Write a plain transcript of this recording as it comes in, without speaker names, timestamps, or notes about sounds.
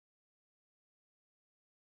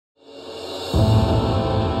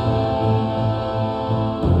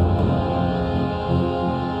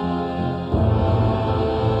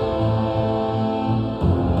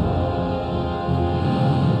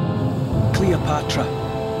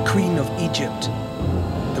Cleopatra, Queen of Egypt,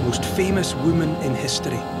 the most famous woman in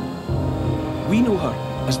history. We know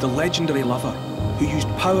her as the legendary lover who used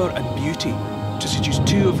power and beauty to seduce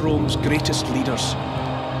two of Rome's greatest leaders,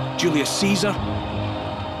 Julius Caesar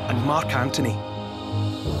and Mark Antony.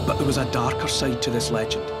 But there was a darker side to this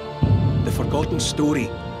legend, the forgotten story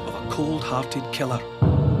of a cold-hearted killer.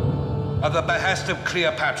 At the behest of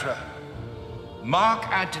Cleopatra,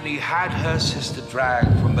 Mark Antony had her sister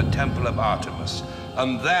dragged from the temple of Artemis,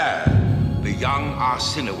 and there the young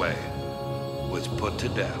Arsinoe was put to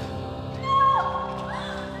death.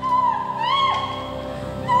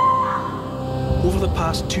 Over the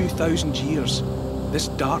past 2,000 years, this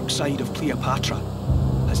dark side of Cleopatra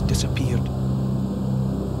has disappeared.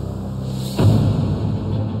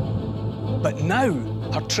 But now,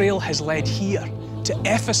 her trail has led here, to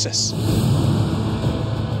Ephesus.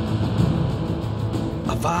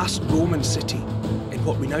 A vast Roman city in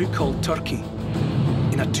what we now call Turkey.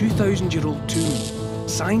 In a 2,000-year-old tomb,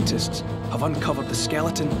 scientists have uncovered the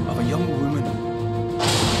skeleton of a young woman.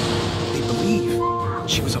 They believe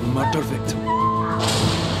she was a murder victim.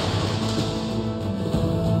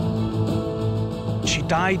 She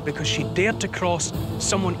died because she dared to cross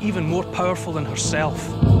someone even more powerful than herself.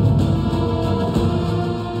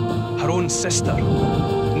 Her own sister,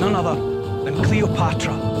 none other than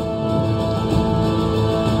Cleopatra.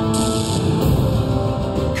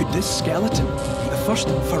 Could this skeleton be the first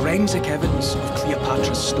forensic evidence of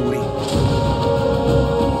Cleopatra's story?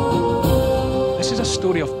 This is a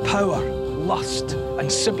story of power, lust,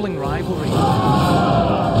 and sibling rivalry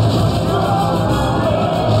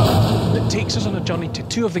that takes us on a journey to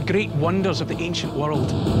two of the great wonders of the ancient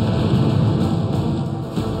world.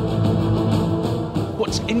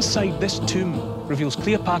 What's inside this tomb reveals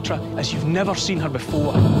Cleopatra as you've never seen her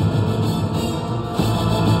before.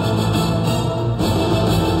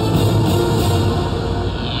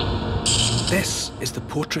 This is the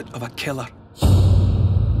portrait of a killer.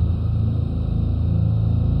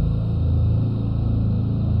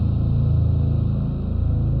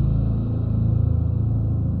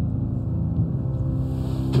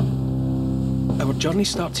 Our journey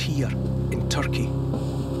starts here, in Turkey.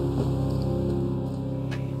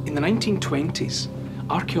 In the 1920s,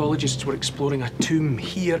 archaeologists were exploring a tomb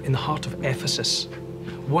here in the heart of Ephesus,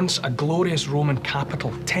 once a glorious Roman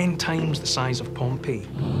capital 10 times the size of Pompeii.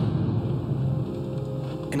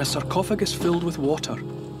 In a sarcophagus filled with water,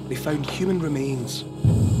 they found human remains.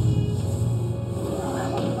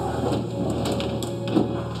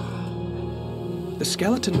 The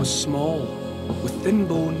skeleton was small, with thin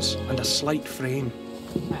bones and a slight frame.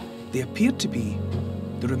 They appeared to be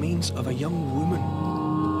the remains of a young woman.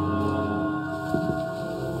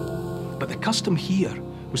 But the custom here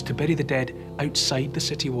was to bury the dead outside the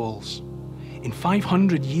city walls. In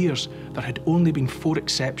 500 years, there had only been 4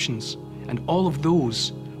 exceptions, and all of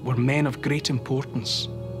those were men of great importance.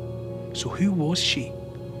 So who was she,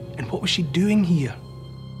 and what was she doing here?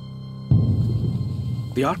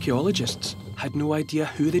 The archaeologists had no idea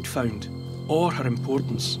who they'd found, or her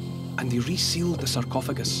importance, and they resealed the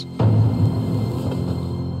sarcophagus.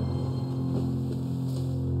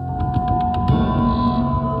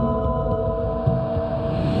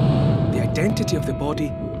 The identity of the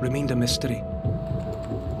body remained a mystery,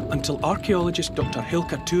 until archaeologist Dr.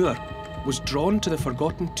 Hilke Tuur was drawn to the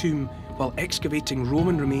forgotten tomb while excavating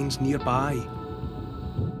Roman remains nearby.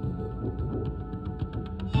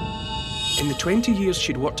 In the 20 years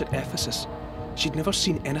she'd worked at Ephesus, she'd never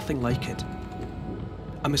seen anything like it.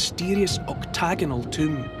 A mysterious octagonal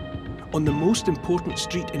tomb on the most important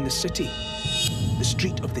street in the city, the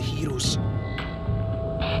Street of the Heroes.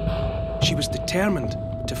 She was determined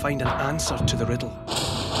to find an answer to the riddle.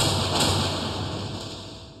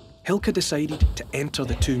 Hilke decided to enter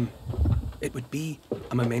the tomb. It would be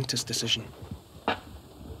a momentous decision.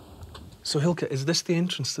 So Hilke, is this the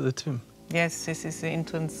entrance to the tomb? Yes, this is the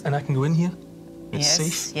entrance. And I can go in here? It's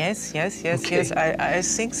yes, safe? Yes, I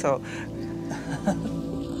think so.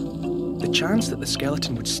 The chance that the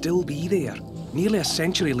skeleton would still be there, nearly a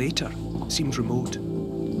century later, seemed remote.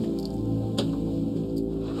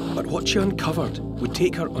 But what she uncovered would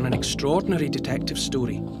take her on an extraordinary detective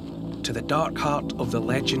story to the dark heart of the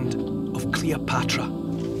legend of Cleopatra.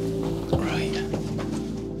 Right.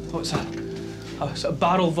 What's that? A sort of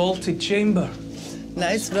barrel-vaulted chamber.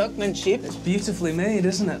 Nice workmanship. It's beautifully made,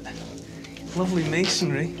 isn't it? Lovely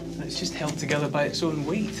masonry. It's just held together by its own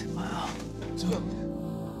weight. Wow. So,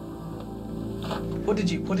 what did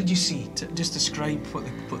you see? Just describe what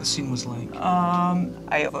the scene was like.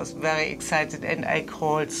 I was very excited, and I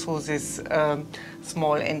crawled through this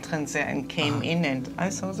small entrance there and came in, and I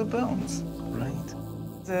saw the bones. Right.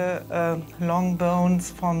 the long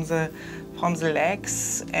bones from the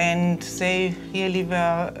legs, and they really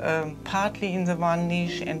were partly in the one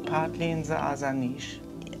niche and partly in the other niche.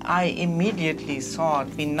 I immediately thought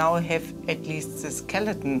we now have at least the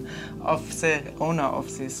skeleton of the owner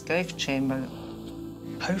of this grave chamber.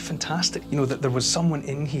 How fantastic, you know, that there was someone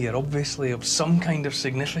in here, obviously of some kind of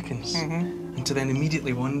significance, and to then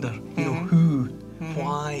immediately wonder, you know, who,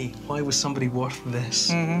 why was somebody worth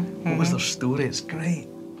this? What was their story? It's great.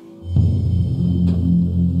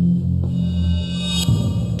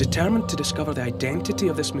 Determined to discover the identity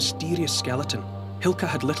of this mysterious skeleton, Hilka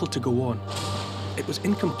had little to go on. It was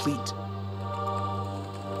incomplete.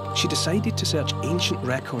 She decided to search ancient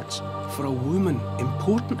records for a woman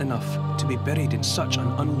important enough to be buried in such an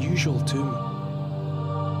unusual tomb.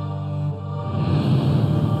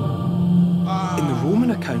 In the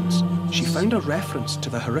Roman accounts, she found a reference to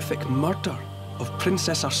the horrific murder of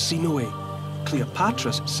Princess Arsinoe,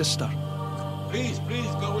 Cleopatra's sister. Please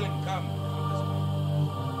go in, come.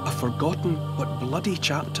 A forgotten but bloody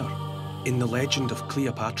chapter in the legend of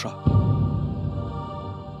Cleopatra.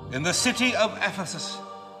 In the city of Ephesus,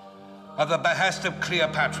 at the behest of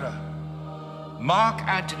Cleopatra, Mark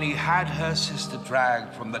Antony had her sister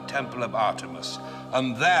dragged from the temple of Artemis,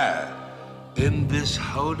 and there, in this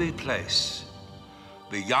holy place,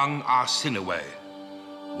 the young Arsinoe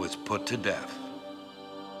was put to death.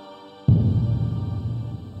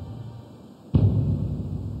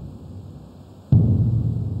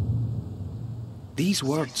 These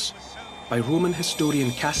words, by Roman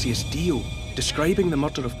historian Cassius Dio, describing the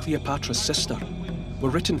murder of Cleopatra's sister, were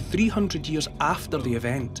written 300 years after the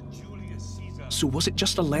event. So was it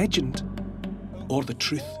just a legend, or the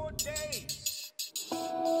truth?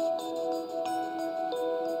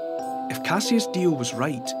 If Cassius Dio was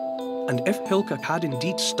right, and if Hilka had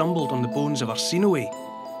indeed stumbled on the bones of Arsinoe,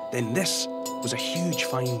 then this was a huge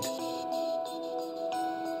find.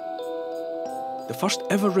 The first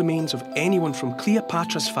ever remains of anyone from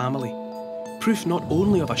Cleopatra's family, proof not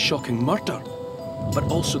only of a shocking murder, but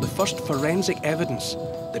also the first forensic evidence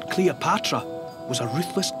that Cleopatra was a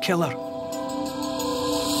ruthless killer.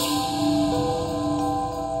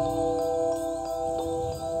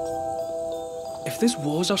 If this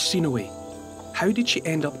was Arsinoe, how did she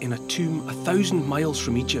end up in a tomb 1,000 miles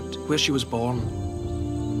from Egypt, where she was born?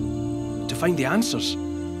 To find the answers,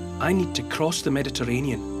 I need to cross the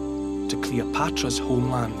Mediterranean to Cleopatra's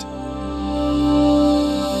homeland.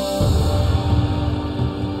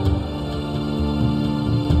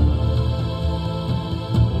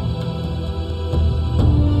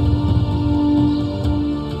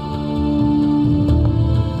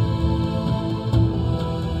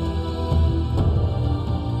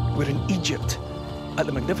 We're in Egypt, at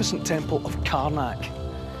the magnificent temple of Karnak.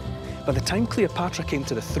 By the time Cleopatra came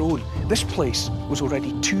to the throne, this place was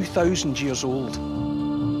already 2,000 years old.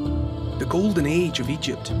 The golden age of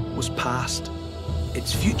Egypt was past.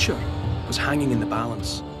 Its future was hanging in the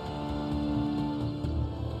balance.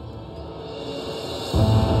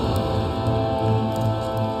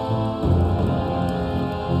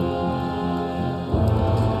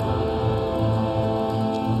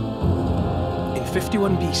 In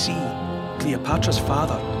 51 BC, Cleopatra's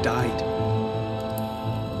father died.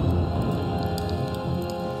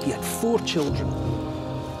 He had 4 children.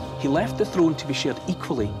 He left the throne to be shared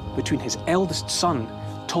equally between his eldest son,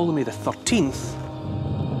 Ptolemy XIII,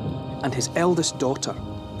 and his eldest daughter,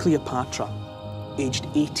 Cleopatra, aged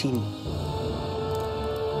 18.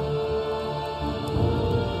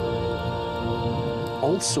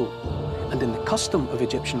 Also, and in the custom of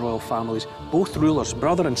Egyptian royal families, both rulers,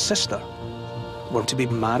 brother and sister, were to be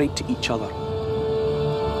married to each other.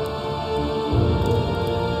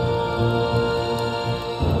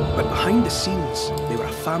 But behind the scenes, they were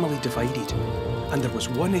a family divided, and there was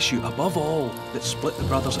one issue above all that split the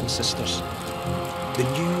brothers and sisters. The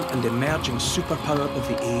new and emerging superpower of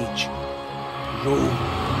the age, Rome.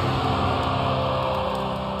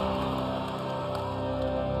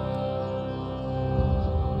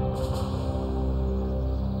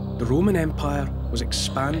 The Roman Empire was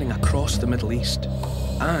expanding across the Middle East,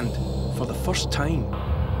 and for the first time,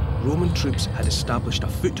 Roman troops had established a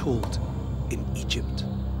foothold in Egypt.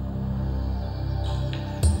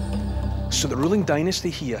 So the ruling dynasty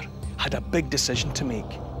here had a big decision to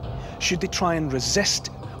make. Should they try and resist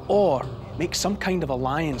or make some kind of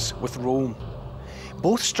alliance with Rome?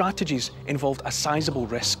 Both strategies involved a sizable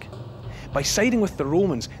risk. By siding with the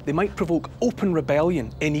Romans, they might provoke open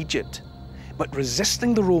rebellion in Egypt. But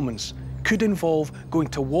resisting the Romans could involve going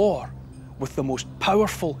to war with the most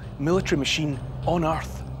powerful military machine on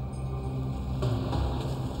earth.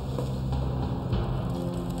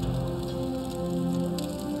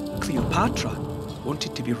 Cleopatra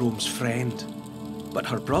wanted to be Rome's friend, but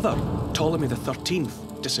her brother, Ptolemy XIII,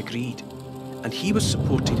 disagreed, and he was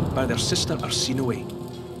supported by their sister Arsinoe.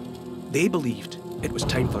 They believed it was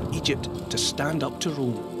time for Egypt to stand up to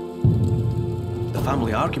Rome. The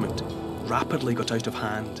family argument rapidly got out of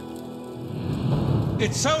hand.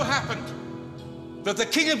 It so happened that the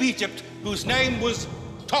king of Egypt, whose name was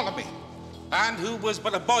Ptolemy, and who was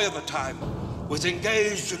but a boy at the time, was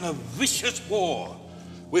engaged in a vicious war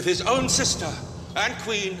with his own sister and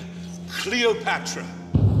queen, Cleopatra.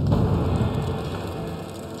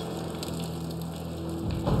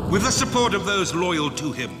 With the support of those loyal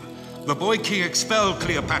to him, the boy king expelled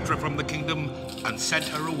Cleopatra from the kingdom and sent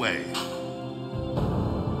her away.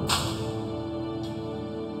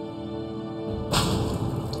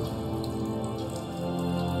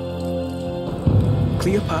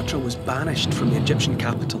 Cleopatra was banished from the Egyptian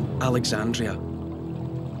capital, Alexandria.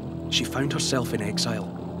 She found herself in exile.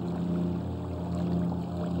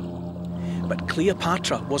 But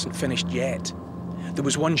Cleopatra wasn't finished yet. There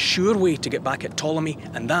was one sure way to get back at Ptolemy,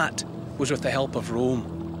 and that was with the help of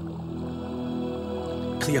Rome.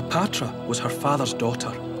 Cleopatra was her father's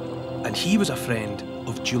daughter, and he was a friend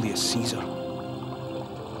of Julius Caesar.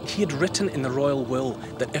 He had written in the royal will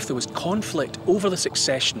that if there was conflict over the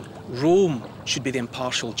succession, Rome should be the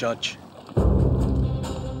impartial judge.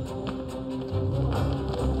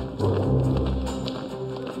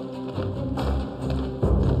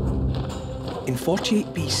 In 48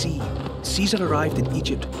 BC, Caesar arrived in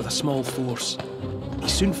Egypt with a small force. He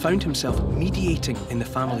soon found himself mediating in the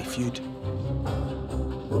family feud.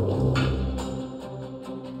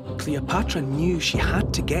 Cleopatra knew she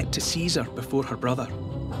had to get to Caesar before her brother,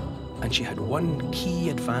 and she had one key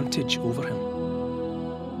advantage over him.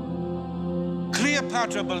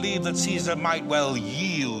 Cleopatra believed that Caesar might well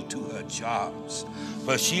yield to her charms,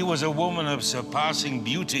 for she was a woman of surpassing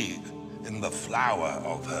beauty in the flower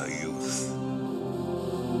of her youth.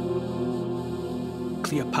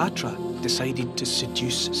 Cleopatra decided to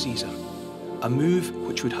seduce Caesar, a move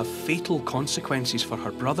which would have fatal consequences for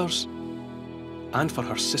her brothers and for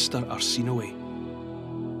her sister Arsinoe.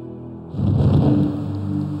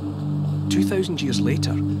 2,000 years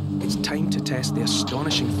later, it's time to test the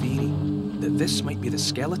astonishing theory that this might be the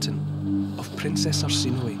skeleton of Princess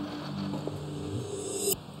Arsinoe.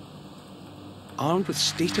 Armed with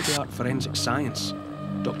state-of-the-art forensic science,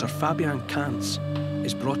 Dr. Fabian Kantz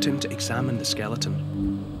is brought in to examine the skeleton.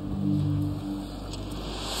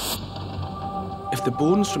 If the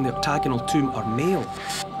bones from the octagonal tomb are male,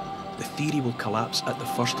 the theory will collapse at the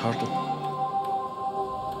first hurdle.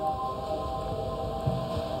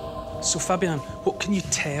 So Fabian, what can you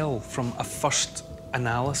tell from a first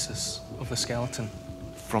analysis of the skeleton?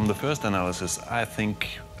 From the first analysis, I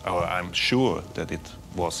think, or I'm sure that it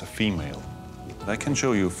was a female. I can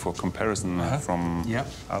show you for comparison from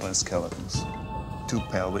other skeletons. 2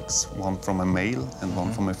 pelvics, one from a male and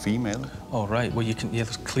one from a female. Oh, right. Well, you can,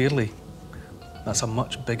 there's clearly, that's a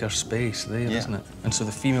much bigger space there, isn't it? And so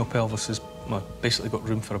the female pelvis is, well, basically got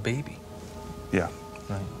room for a baby. Yeah.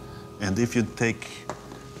 Right. And if you take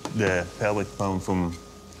the pelvic bone from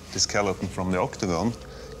the skeleton from the octagon,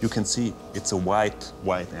 you can see it's a wide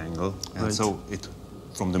angle. And so it,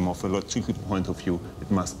 from the morphological point of view, it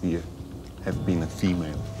must be have been a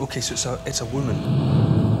female. Okay, so it's a woman.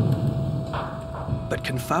 But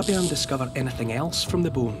can Fabian discover anything else from the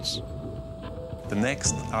bones? The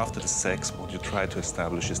next, after the sex, what you try to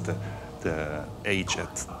establish is the age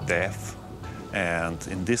at death. And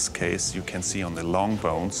in this case, you can see on the long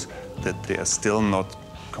bones that they are still not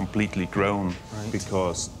completely grown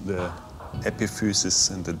because the epiphysis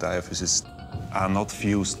and the diaphysis are not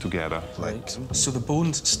fused together. So the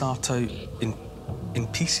bones start out in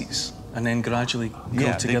pieces and then gradually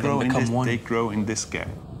grow together and become one? They grow in this gap.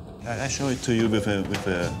 I show it to you with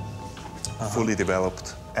a fully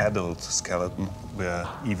developed adult skeleton where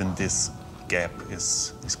even this gap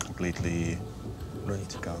is completely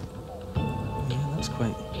gone. Yeah, that's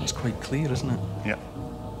quite clear, isn't it? Yeah.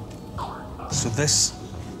 So this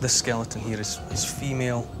skeleton here is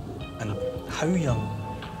female, and how young?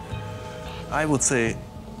 I would say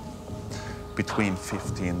between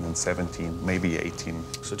 15 and 17, maybe 18.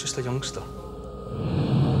 So just a youngster.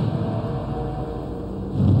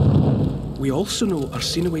 We also know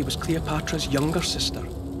Arsinoe was Cleopatra's younger sister,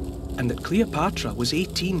 and that Cleopatra was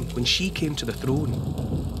 18 when she came to the throne.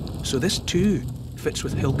 So this too fits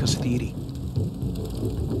with Hilke's theory.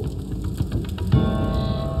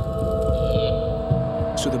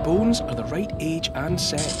 So the bones are the right age and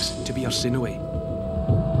sex to be Arsinoe.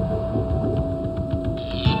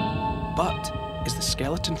 But is the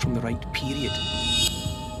skeleton from the right period?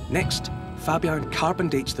 Next, Fabian carbon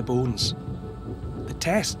dates the bones. The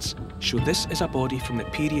tests show this is a body from the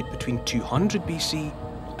period between 200 BC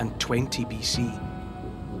and 20 BC.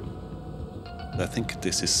 I think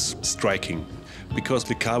this is striking, because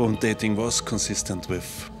the carbon dating was consistent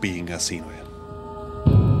with being a Sinoe.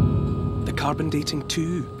 The carbon dating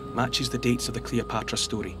too matches the dates of the Cleopatra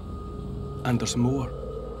story. And there's more.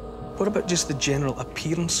 What about just the general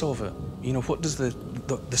appearance of it? You know, what does the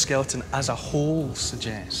skeleton as a whole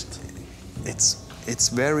suggest? It's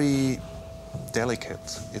very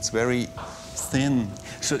delicate. It's very thin.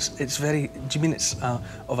 So it's very, do you mean it's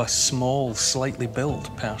of a small, slightly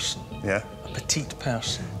built person? Yeah. A petite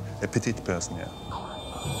person? A petite person, yeah.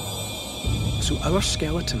 So our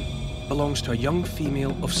skeleton belongs to a young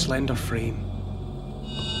female of slender frame.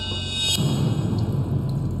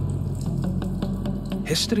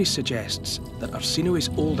 History suggests that Arsinoe's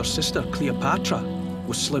older sister, Cleopatra,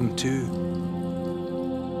 was slim too.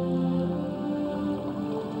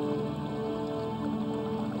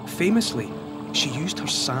 Famously, she used her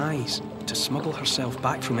size to smuggle herself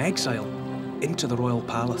back from exile into the royal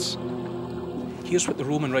palace. Here's what the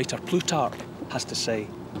Roman writer Plutarch has to say.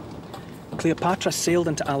 Cleopatra sailed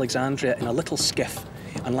into Alexandria in a little skiff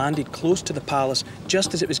and landed close to the palace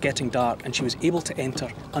just as it was getting dark, and she was able to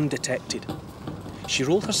enter undetected. She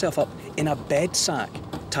rolled herself up in a bed sack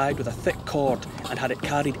tied with a thick cord and had it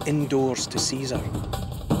carried indoors to Caesar.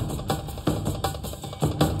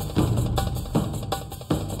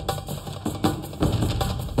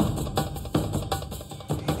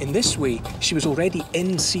 In this way, she was already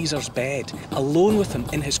in Caesar's bed, alone with him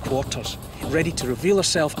in his quarters, ready to reveal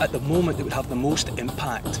herself at the moment that would have the most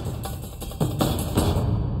impact.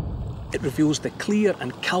 It reveals the clear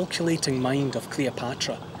and calculating mind of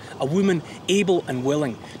Cleopatra, a woman able and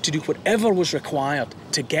willing to do whatever was required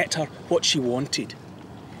to get her what she wanted.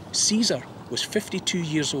 Caesar was 52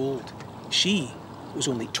 years old. She was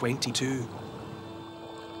only 22.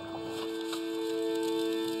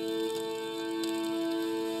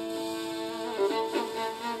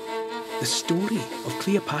 The story of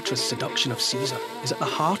Cleopatra's seduction of Caesar is at the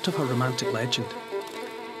heart of her romantic legend,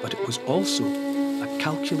 but it was also a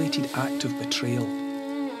calculated act of betrayal.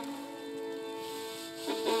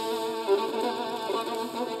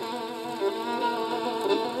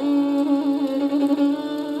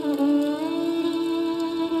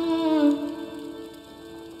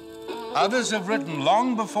 Others have written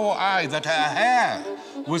long before I that her hair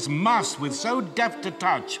was mussed with so deft a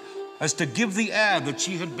touch as to give the air that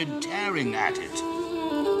she had been tearing at it.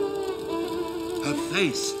 Her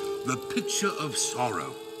face, the picture of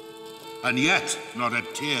sorrow, and yet not a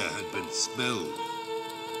tear had been spilled.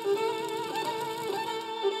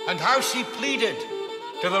 And how she pleaded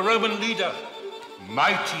to the Roman leader,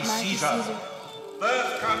 Mighty Caesar,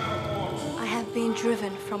 birth come before. I have been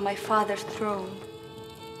driven from my father's throne.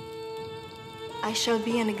 I shall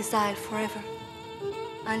be an exile forever,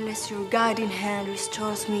 unless your guiding hand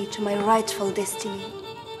restores me to my rightful destiny.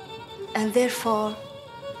 And therefore,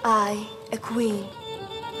 I, a queen,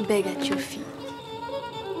 beg at your feet.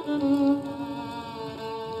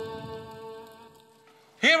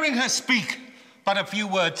 Hearing her speak but a few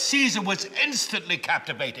words, Caesar was instantly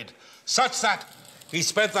captivated, such that he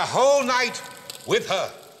spent the whole night with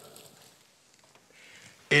her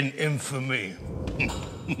in infamy.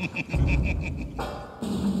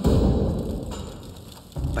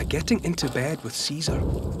 By getting into bed with Caesar,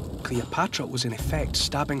 Cleopatra was in effect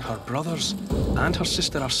stabbing her brothers and her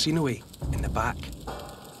sister Arsinoe in the back.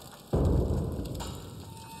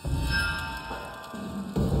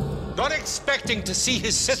 Not expecting to see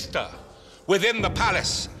his sister within the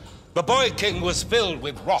palace, the boy king was filled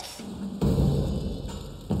with wrath.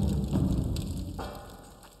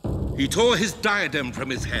 He tore his diadem from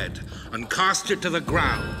his head and cast it to the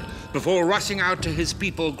ground before rushing out to his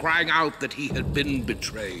people, crying out that he had been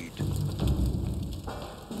betrayed.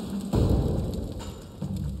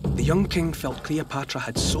 The young king felt Cleopatra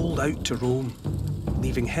had sold out to Rome,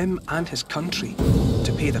 leaving him and his country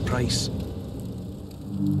to pay the price.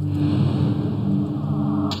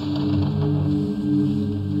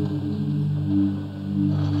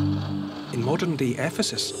 In modern-day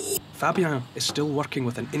Ephesus, Fabian is still working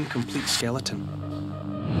with an incomplete skeleton.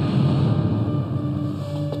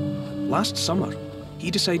 Last summer,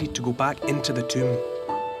 he decided to go back into the tomb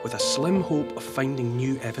with a slim hope of finding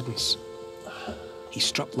new evidence. He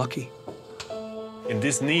struck lucky. In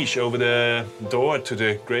this niche over the door to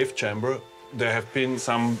the grave chamber, there have been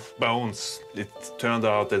some bones. It turned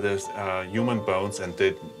out that there's human bones and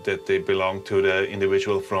that they belong to the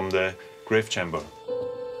individual from the grave chamber.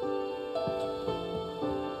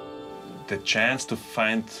 The chance to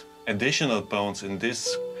find additional bones in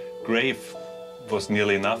this grave was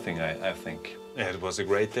nearly nothing, I think. It was a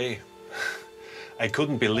great day. I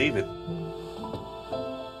couldn't believe it.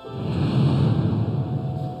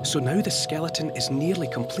 So now the skeleton is nearly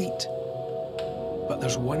complete. But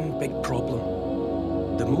there's one big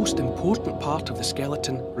problem. The most important part of the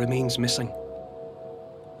skeleton remains missing.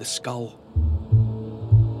 The skull.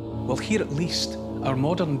 Well, here at least, our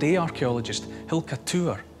modern-day archaeologist, Hilka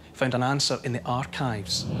Tuur, found an answer in the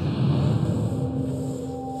archives.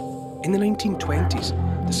 In the 1920s,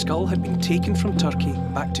 the skull had been taken from Turkey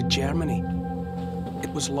back to Germany. It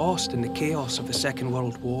was lost in the chaos of the Second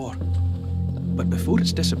World War. But before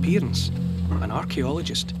its disappearance, an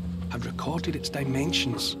archaeologist had recorded its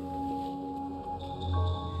dimensions.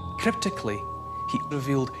 Cryptically, he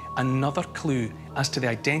revealed another clue as to the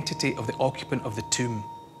identity of the occupant of the tomb.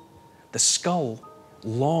 The skull,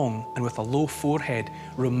 long and with a low forehead,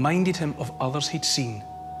 reminded him of others he'd seen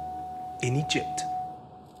in Egypt.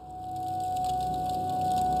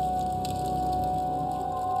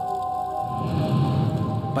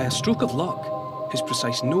 By a stroke of luck, his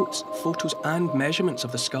precise notes, photos and measurements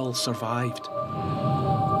of the skull survived.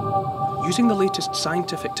 Using the latest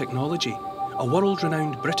scientific technology, a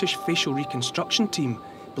world-renowned British facial reconstruction team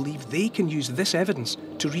believe they can use this evidence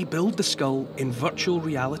to rebuild the skull in virtual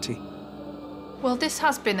reality. Well, this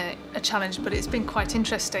has been a challenge, but it's been quite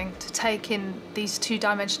interesting to take in these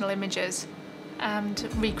two-dimensional images and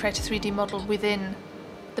recreate a 3D model within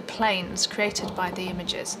the planes created by the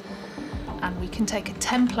images. And we can take a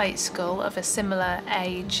template skull of a similar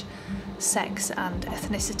age, sex and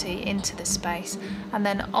ethnicity into the space and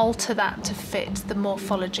then alter that to fit the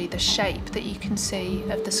morphology, the shape that you can see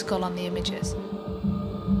of the skull on the images.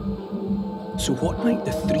 So what might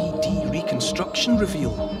the 3D reconstruction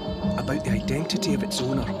reveal about the identity of its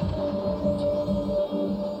owner?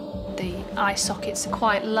 The eye sockets are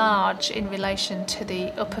quite large in relation to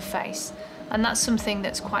the upper face, and that's something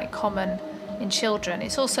that's quite common in children.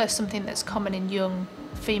 It's also something that's common in young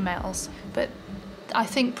females, but I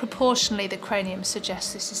think proportionally the cranium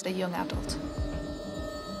suggests this is a young adult.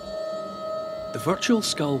 The virtual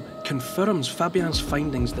skull confirms Fabien's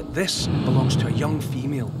findings that this belongs to a young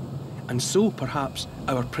female, and so perhaps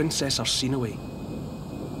our Princess Arsinoe.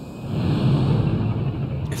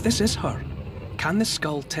 If this is her, can the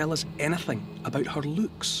skull tell us anything about her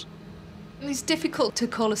looks? It's difficult to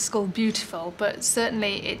call a skull beautiful, but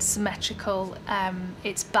certainly it's symmetrical,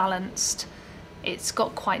 it's balanced, it's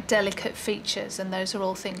got quite delicate features, and those are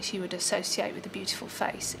all things you would associate with a beautiful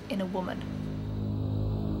face in a woman.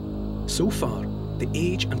 So far, the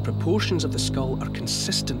age and proportions of the skull are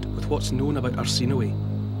consistent with what's known about Arsinoe.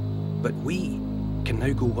 But we can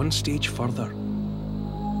now go one stage further.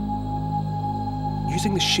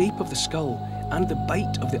 Using the shape of the skull and the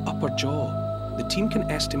bite of the upper jaw, the team can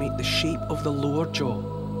estimate the shape of the lower jaw,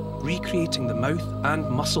 recreating the mouth and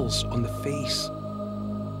muscles on the face.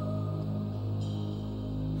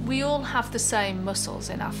 We all have the same muscles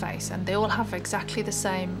in our face, and they all have exactly the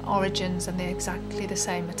same origins and exactly the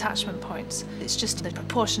same attachment points. It's just the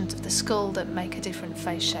proportions of the skull that make a different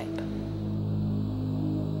face shape.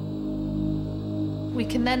 We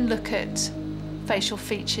can then look at facial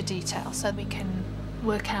feature detail, so we can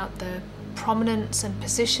work out the prominence and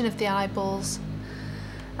position of the eyeballs,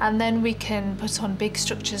 and then we can put on big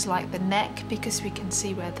structures like the neck, because we can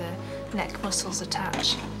see where the neck muscles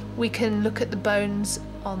attach. We can look at the bones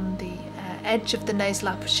on the edge of the nasal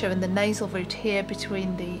aperture and the nasal root here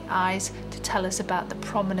between the eyes to tell us about the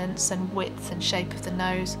prominence and width and shape of the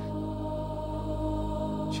nose.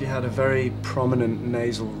 She had a very prominent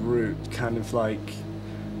nasal root, kind of like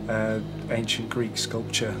ancient Greek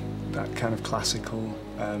sculpture, that kind of classical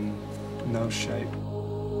nose shape.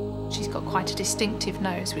 She's got quite a distinctive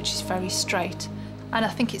nose, which is very straight, and I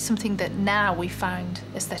think it's something that now we found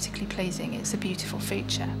aesthetically pleasing. It's a beautiful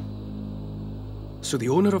feature. So the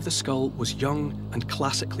owner of the skull was young and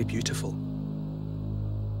classically beautiful.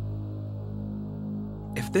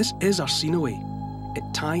 If this is Arsinoe, it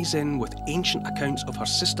ties in with ancient accounts of her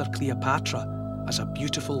sister Cleopatra as a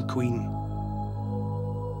beautiful queen.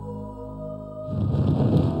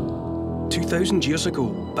 2,000 years ago,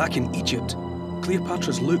 back in Egypt,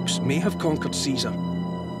 Cleopatra's looks may have conquered Caesar,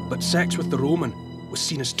 but sex with the Roman was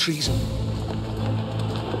seen as treason.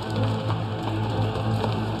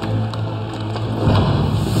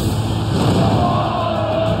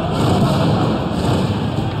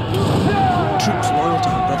 Troops loyal to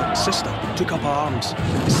her brother and sister took up arms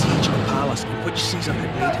and besieged the palace in which Caesar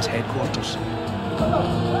had made his headquarters.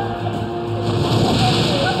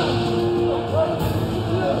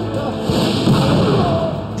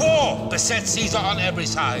 War beset Caesar on every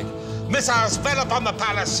side. Missiles fell upon the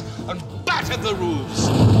palace and battered the roofs.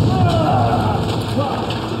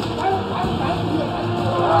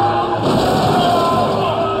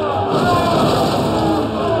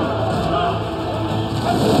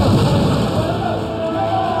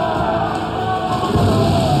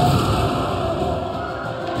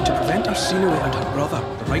 And her brother,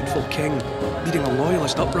 the rightful king, leading a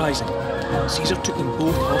loyalist uprising, Caesar took them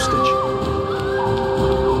both hostage.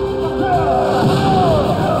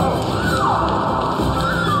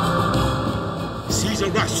 Caesar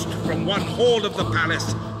rushed from one hall of the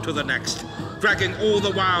palace to the next, dragging all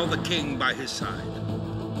the while the king by his side.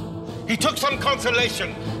 He took some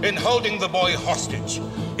consolation in holding the boy hostage.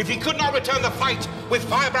 If he could not return the fight with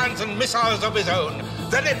firebrands and missiles of his own,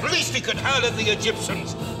 then at least he could hurl at the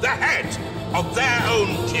Egyptians the head of their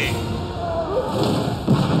own king.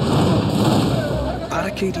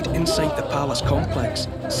 Barricaded inside the palace complex,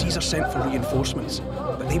 Caesar sent for reinforcements,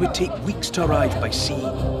 but they would take weeks to arrive by sea.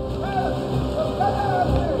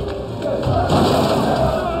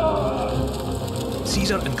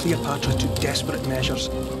 Caesar and Cleopatra took desperate measures.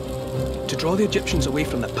 To draw the Egyptians away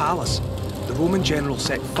from the palace, the Roman general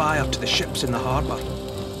set fire to the ships in the harbour.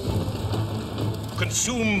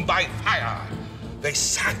 Consumed by fire, they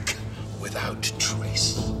sank without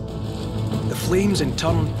trace. The flames, in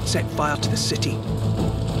turn, set fire to the city.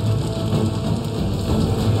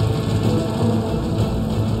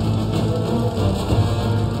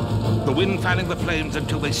 The wind fanning the flames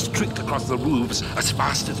until they streaked across the roofs as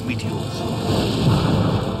fast as meteors.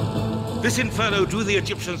 This inferno drew the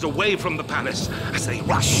Egyptians away from the palace as they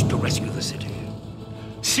rushed to rescue the city.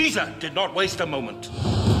 Caesar did not waste a moment.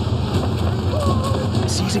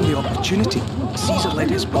 Seizing the opportunity, Caesar led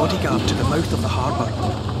his bodyguard to the mouth of the harbour.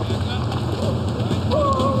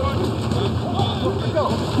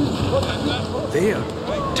 There,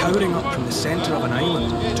 towering up from the centre of an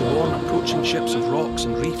island to warn approaching ships of rocks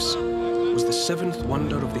and reefs, was the seventh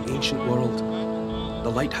wonder of the ancient world, the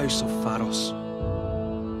lighthouse of Pharos.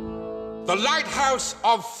 The lighthouse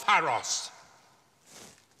of Pharos.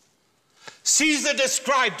 Caesar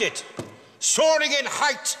described it, soaring in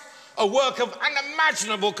height, a work of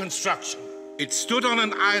unimaginable construction. It stood on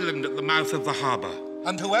an island at the mouth of the harbour,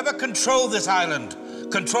 and whoever controlled this island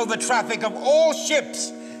controlled the traffic of all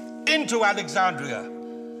ships into Alexandria.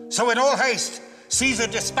 So in all haste, Caesar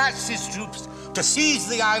dispatched his troops to seize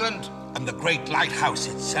the island and the great lighthouse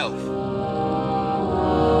itself.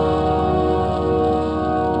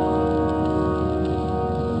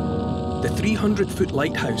 The 300-foot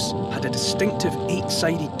lighthouse had a distinctive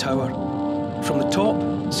 8-sided tower. From the top,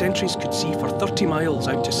 sentries could see for 30 miles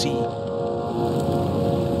out to sea.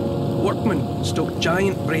 Workmen stoked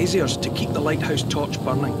giant braziers to keep the lighthouse torch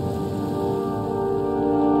burning.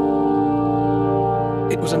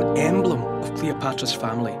 It was an emblem of Cleopatra's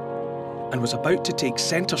family and was about to take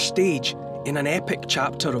centre stage in an epic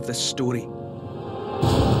chapter of this story.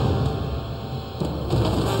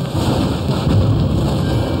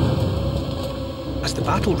 As the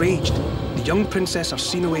battle raged, the young Princess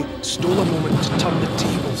Arsinoe stole a moment to turn the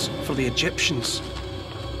tables for the Egyptians.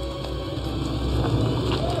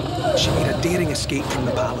 She made a daring escape from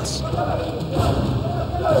the palace.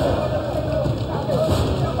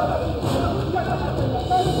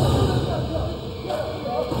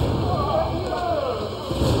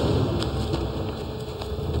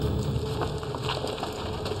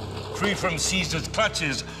 Free from Caesar's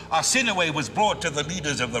clutches, Arsinoe was brought to the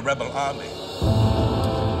leaders of the rebel army.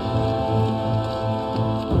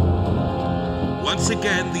 Once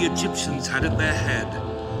again, the Egyptians had at their head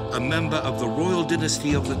a member of the royal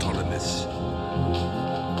dynasty of the Ptolemies.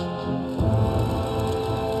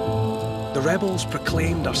 The rebels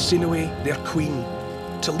proclaimed Arsinoe their queen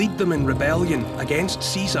to lead them in rebellion against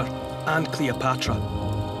Caesar and Cleopatra.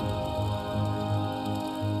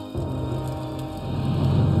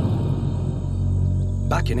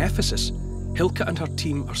 Back in Ephesus, Hilka and her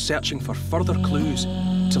team are searching for further clues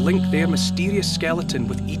to link their mysterious skeleton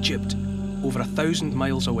with Egypt over 1,000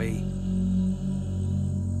 miles away.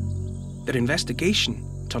 Their investigation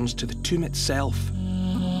turns to the tomb itself.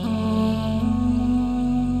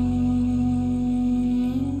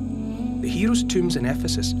 The heroes' tombs in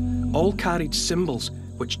Ephesus all carried symbols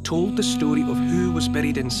which told the story of who was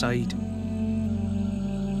buried inside.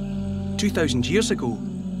 2,000 years ago,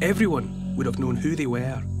 everyone would have known who they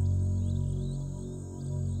were.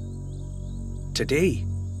 Today,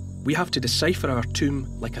 we have to decipher our tomb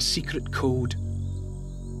like a secret code.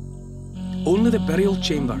 Only the burial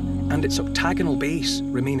chamber and its octagonal base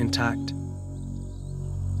remain intact.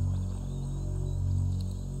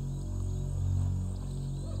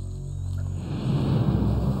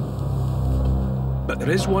 But there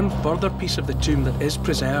is one further piece of the tomb that is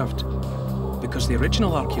preserved: the because the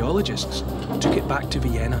original archaeologists took it back to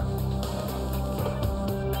Vienna.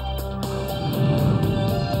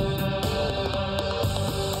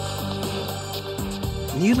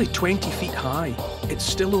 Nearly 20 feet high, it's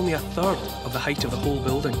still only a third of the height of the whole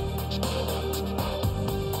building.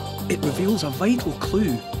 It reveals a vital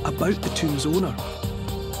clue about the tomb's owner.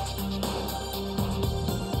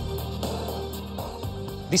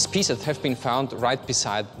 These pieces have been found right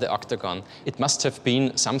beside the octagon. It must have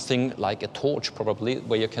been something like a torch, probably,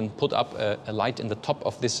 where you can put up a light in the top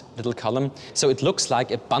of this little column. So it looks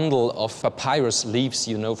like a bundle of papyrus leaves,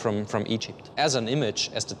 you know, from Egypt. As an image,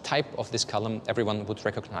 as the type of this column, everyone would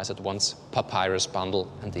recognize at once papyrus bundle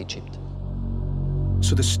and Egypt.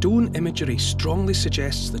 So the stone imagery strongly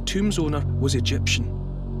suggests the tomb's owner was Egyptian.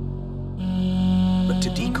 But to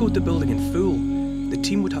decode the building in full, the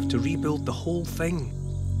team would have to rebuild the whole thing.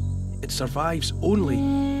 It survives only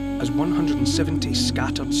as 170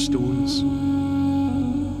 scattered stones.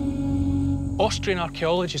 Austrian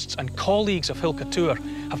archaeologists and colleagues of Hilcatur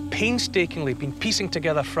have painstakingly been piecing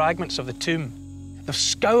together fragments of the tomb. They've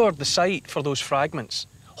scoured the site for those fragments,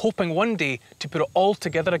 hoping one day to put it all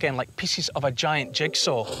together again like pieces of a giant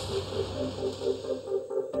jigsaw.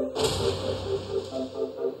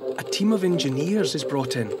 A team of engineers is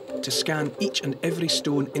brought in to scan each and every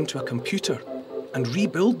stone into a computer and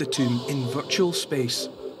rebuild the tomb in virtual space.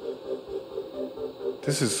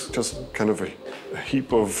 This is just kind of a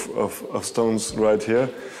heap of stones right here.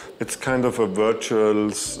 It's kind of a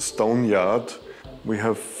virtual stone yard. We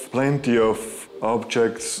have plenty of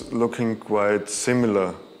objects looking quite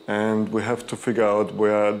similar, and we have to figure out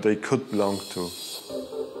where they could belong to.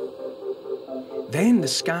 Then the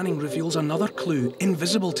scanning reveals another clue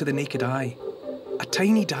invisible to the naked eye, a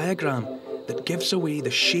tiny diagram that gives away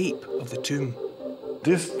the shape of the tomb.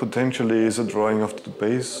 This potentially is a drawing of the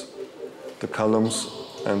base, the columns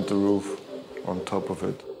and the roof on top of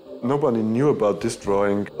it. Nobody knew about this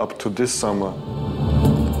drawing up to this summer.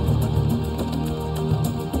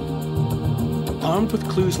 Armed with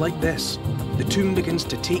clues like this, the tomb begins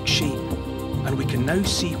to take shape, and we can now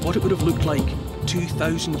see what it would have looked like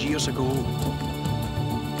 2,000 years ago.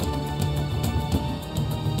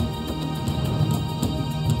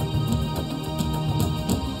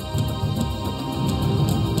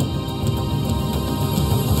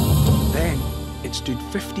 It stood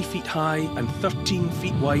 50 feet high and 13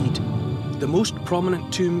 feet wide, the most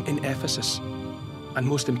prominent tomb in Ephesus. And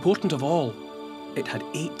most important of all, it had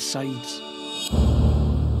 8 sides.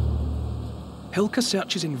 Hilka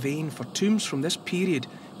searches in vain for tombs from this period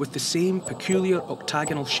with the same peculiar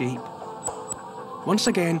octagonal shape. Once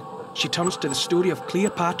again, she turns to the story of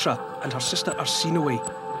Cleopatra and her sister Arsinoe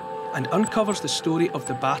and uncovers the story of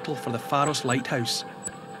the battle for the Pharos lighthouse.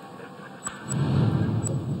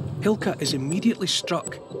 Hilka is immediately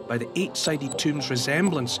struck by the 8-sided tomb's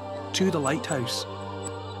resemblance to the lighthouse.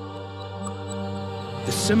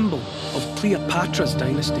 The symbol of Cleopatra's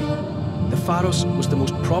dynasty, the Pharos was the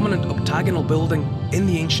most prominent octagonal building in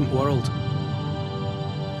the ancient world.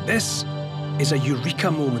 This is a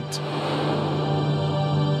eureka moment.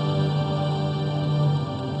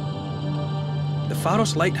 The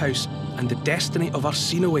Pharos lighthouse and the destiny of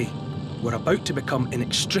Arsinoe were about to become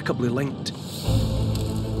inextricably linked.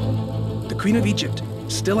 The Queen of Egypt,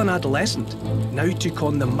 still an adolescent, now took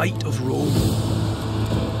on the might of Rome.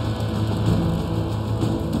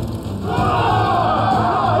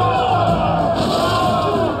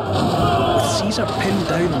 With Caesar pinned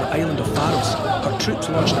down on the island of Pharos, her troops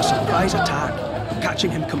launched a surprise attack, catching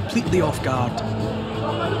him completely off guard.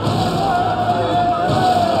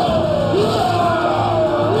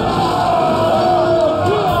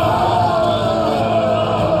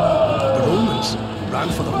 The Romans ran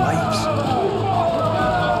for their lives.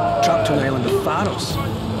 Trapped on the island of Pharos,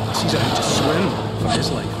 Caesar had to swim for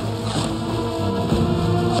his life.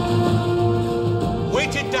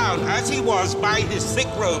 Weighted down as he was by his thick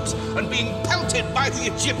robes and being pelted by the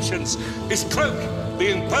Egyptians, his cloak,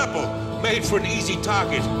 being purple, made for an easy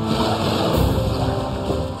target.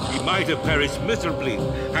 He might have perished miserably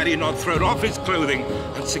had he not thrown off his clothing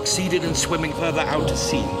and succeeded in swimming further out to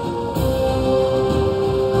sea.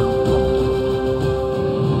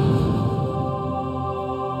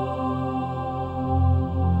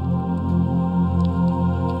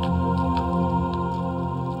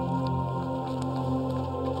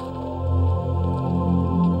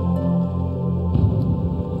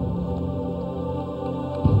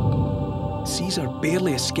 Caesar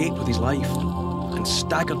barely escaped with his life and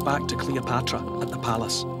staggered back to Cleopatra at the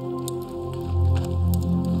palace.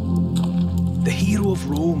 The hero of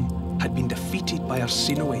Rome had been defeated by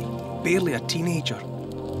Arsinoe, barely a teenager.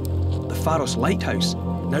 The Pharos lighthouse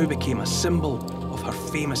now became a symbol of her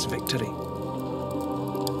famous victory.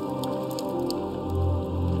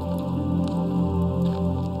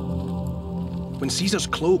 When Caesar's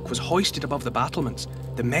cloak was hoisted above the battlements,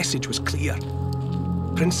 the message was clear.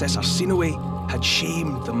 Princess Arsinoe had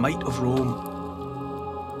shamed the might of Rome.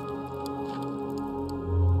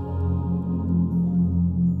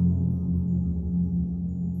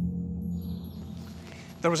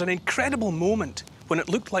 There was an incredible moment when it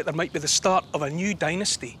looked like there might be the start of a new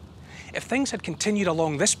dynasty. If things had continued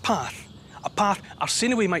along this path, a path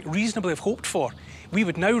Arsinoe might reasonably have hoped for, we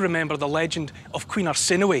would now remember the legend of Queen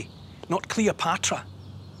Arsinoe, not Cleopatra.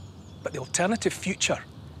 But the alternative future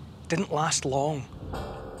didn't last long.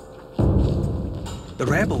 The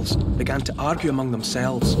rebels began to argue among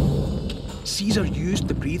themselves. Caesar used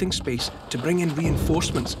the breathing space to bring in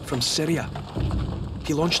reinforcements from Syria.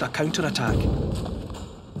 He launched a counterattack.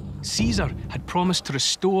 Caesar had promised to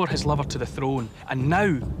restore his lover to the throne, and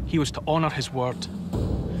now he was to honour his word.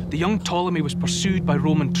 The young Ptolemy was pursued by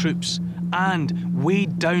Roman troops, and,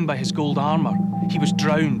 weighed down by his gold armour, he was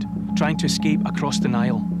drowned, trying to escape across the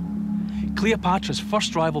Nile. Cleopatra's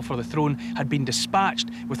first rival for the throne had been dispatched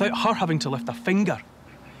without her having to lift a finger.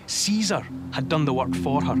 Caesar had done the work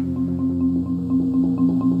for her.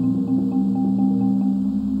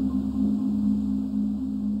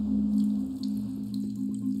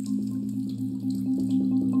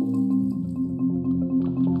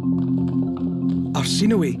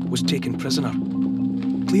 Arsinoe was taken prisoner.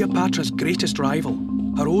 Cleopatra's greatest rival,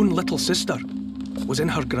 her own little sister, was in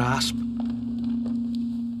her grasp.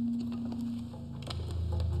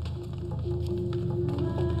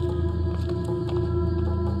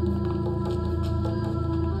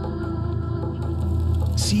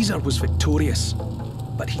 Caesar was victorious,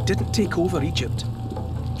 but he didn't take over Egypt.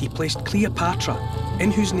 He placed Cleopatra,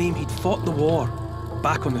 in whose name he'd fought the war,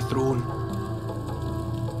 back on the throne.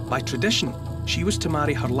 By tradition, she was to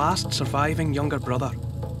marry her last surviving younger brother.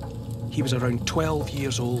 He was around 12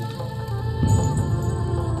 years old.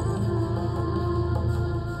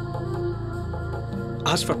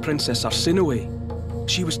 As for Princess Arsinoe,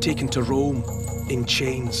 she was taken to Rome in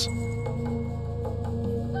chains.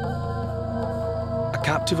 A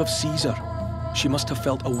captive of Caesar, she must have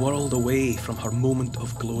felt a world away from her moment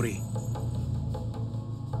of glory.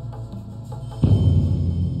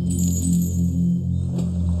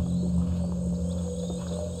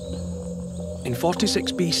 In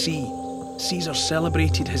 46 BC, Caesar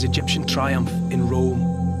celebrated his Egyptian triumph in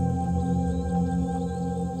Rome.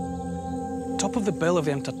 Top of the bill of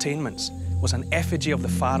the entertainments was an effigy of the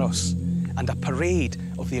Pharaohs and a parade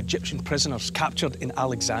of the Egyptian prisoners captured in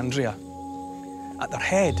Alexandria. At their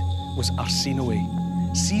head was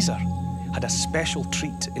Arsinoe. Caesar had a special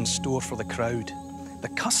treat in store for the crowd. The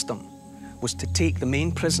custom was to take the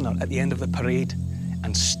main prisoner at the end of the parade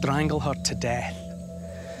and strangle her to death.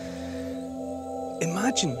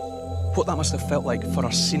 Imagine what that must have felt like for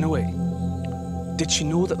Arsinoe. Did she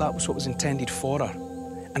know that that was what was intended for her?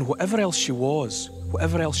 And whatever else she was,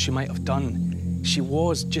 whatever else she might have done, she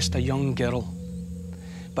was just a young girl.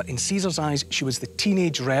 But in Caesar's eyes, she was the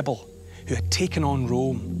teenage rebel who had taken on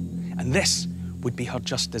Rome. And this would be her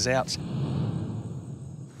just desserts.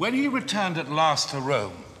 When he returned at last to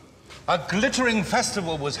Rome, a glittering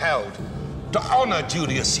festival was held to honor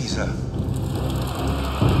Julius Caesar.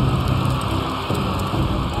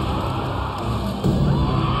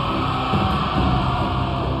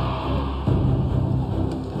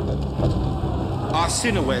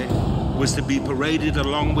 Arsinoe was to be paraded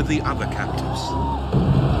along with the other captives.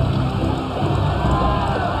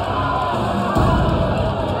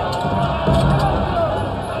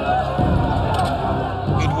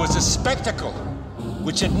 It was a spectacle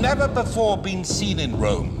which had never before been seen in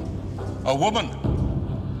Rome. A woman,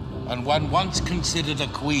 and one once considered a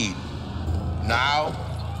queen, now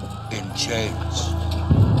in chains.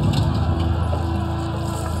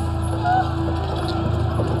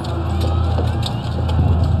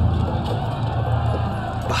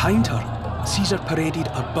 Behind her, Caesar paraded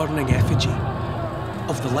a burning effigy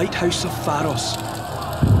of the lighthouse of Pharos.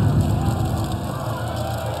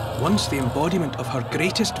 Once the embodiment of her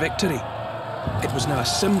greatest victory, it was now a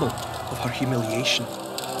symbol of her humiliation.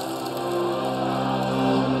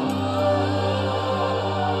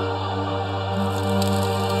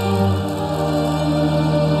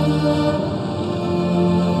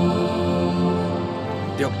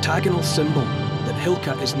 The octagonal symbol that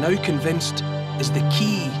Hilka is now convinced is the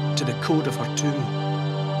key to the code of her tomb.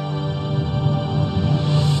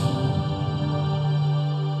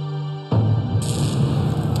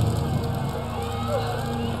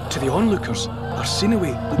 To the onlookers,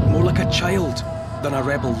 Arsinoe looked more like a child than a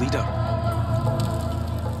rebel leader.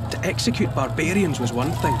 To execute barbarians was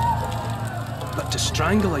one thing, but to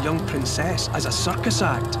strangle a young princess as a circus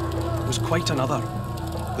act was quite another.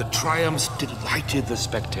 The triumphs delighted the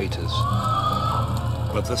spectators,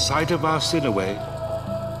 but the sight of Arsinoe,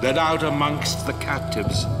 led out amongst the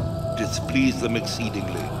captives, displeased them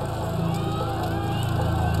exceedingly.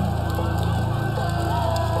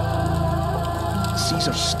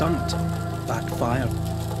 Caesar's stunt backfired.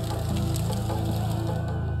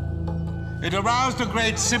 It aroused a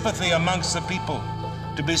great sympathy amongst the people.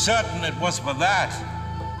 To be certain, it was for that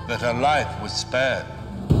her life was spared.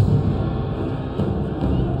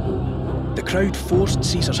 The crowd forced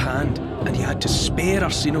Caesar's hand, and he had to spare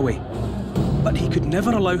Arsinoe, but he could never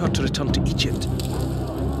allow her to return to Egypt.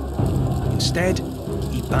 Instead,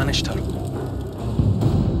 he banished her.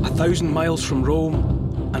 1,000 miles from Rome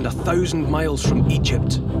and 1,000 miles from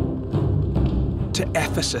Egypt to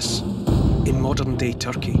Ephesus in modern-day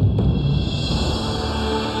Turkey.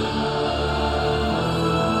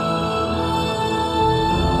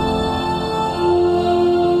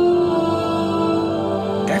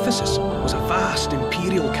 Ephesus was a vast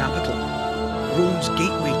imperial capital, Rome's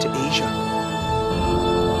gateway to Asia.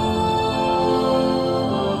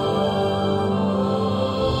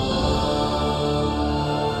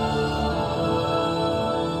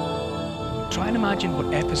 Try and imagine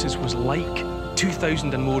what Ephesus was like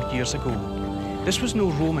 2,000 and more years ago. This was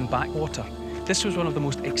no Roman backwater. This was one of the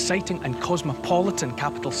most exciting and cosmopolitan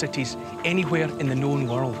capital cities anywhere in the known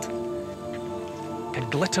world. A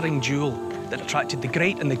glittering jewel that attracted the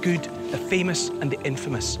great and the good, the famous and the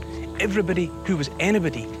infamous. Everybody who was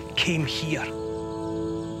anybody came here.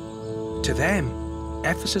 To them,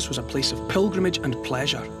 Ephesus was a place of pilgrimage and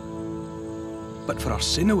pleasure. But for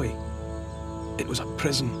Arsinoe, it was a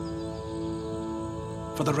prison.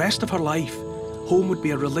 For the rest of her life, home would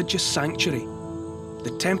be a religious sanctuary,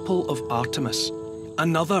 the Temple of Artemis,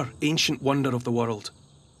 another ancient wonder of the world.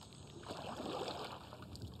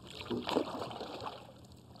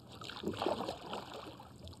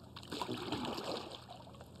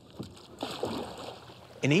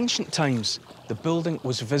 In ancient times, the building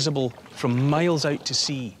was visible from miles out to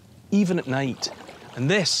sea, even at night. And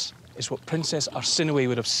this is what Princess Arsinoe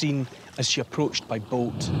would have seen as she approached by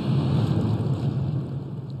boat.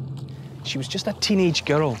 She was just a teenage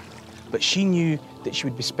girl, but she knew that she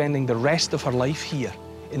would be spending the rest of her life here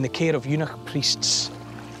in the care of eunuch priests,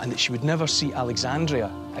 and that she would never see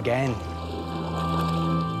Alexandria again.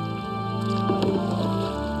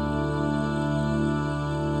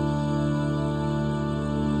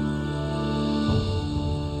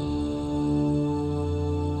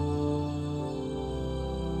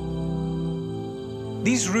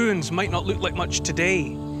 These ruins might not look like much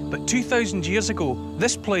today, but 2,000 years ago,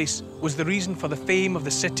 this place was the reason for the fame of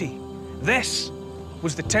the city. This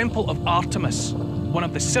was the Temple of Artemis, one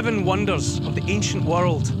of the 7 wonders of the ancient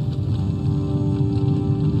world.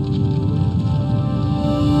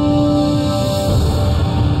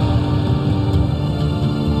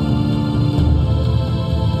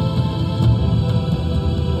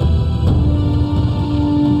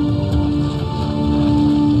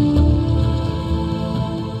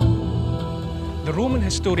 The Roman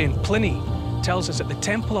historian Pliny tells us that the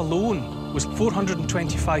temple alone was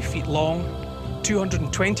 425 feet long,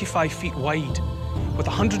 225 feet wide, with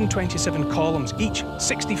 127 columns, each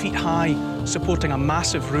 60 feet high, supporting a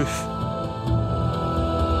massive roof.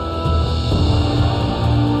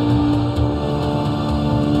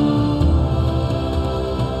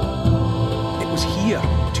 It was here,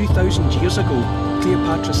 2,000 years ago,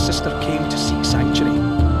 Cleopatra's sister came to seek sanctuary.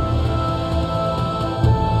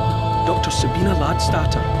 Dr. Sabina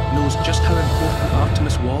Ladstatter knows just how important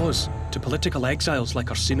Artemis was to political exiles like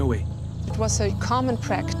Arsinoe. It was a common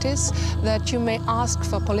practice that you may ask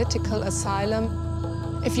for political asylum.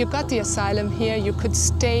 If you got the asylum here, you could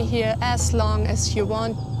stay here as long as you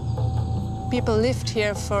want. People lived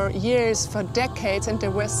here for years, for decades, and they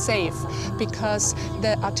were safe because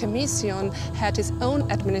the Artemision had its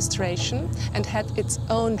own administration and had its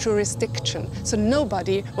own jurisdiction. So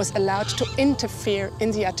nobody was allowed to interfere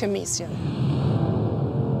in the Artemision.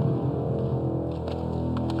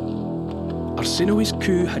 Arsinoe's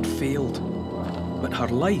coup had failed, but her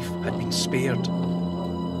life had been spared.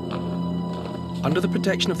 Under the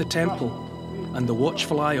protection of the temple and the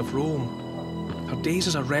watchful eye of Rome, her days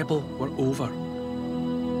as a rebel were over.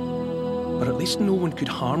 But at least no one could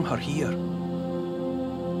harm her here.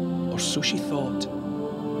 Or so she thought.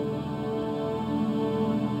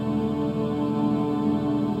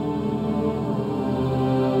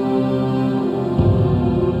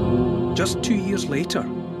 Just 2 years later,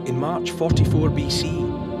 in March 44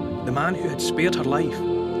 BC, the man who had spared her life,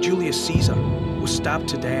 Julius Caesar, was stabbed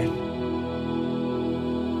to death.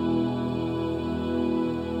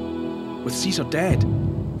 With Caesar dead,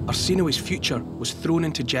 Arsinoe's future was thrown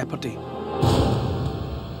into jeopardy.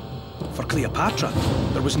 For Cleopatra,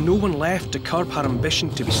 there was no one left to curb her ambition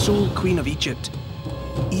to be sole Queen of Egypt,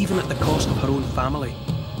 even at the cost of her own family.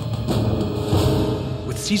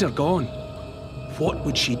 With Caesar gone, what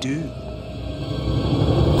would she do?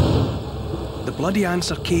 The bloody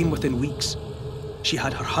answer came within weeks. She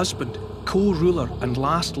had her husband, co-ruler and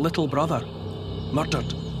last little brother,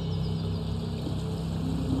 murdered.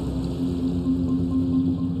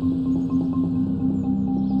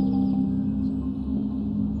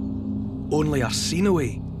 Only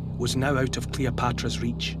Arsinoe was now out of Cleopatra's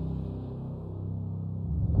reach.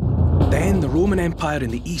 Then the Roman Empire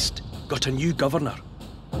in the east got a new governor.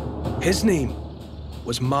 His name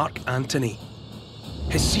was Mark Antony.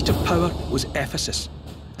 His seat of power was Ephesus,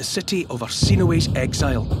 the city of Arsinoe's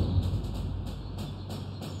exile.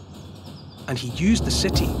 And he used the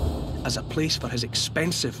city as a place for his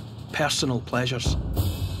expensive personal pleasures.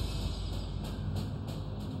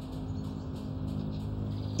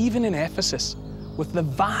 Even in Ephesus, with the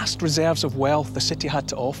vast reserves of wealth the city had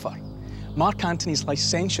to offer, Mark Antony's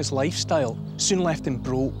licentious lifestyle soon left him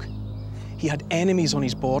broke. He had enemies on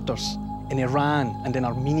his borders, in Iran and in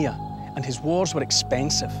Armenia, and his wars were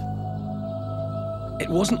expensive. It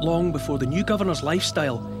wasn't long before the new governor's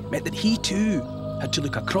lifestyle meant that he too had to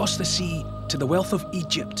look across the sea to the wealth of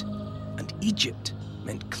Egypt, and Egypt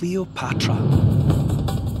meant Cleopatra.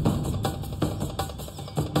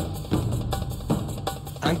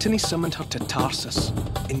 Antony summoned her to Tarsus,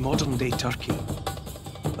 in modern-day Turkey.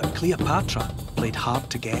 But Cleopatra played hard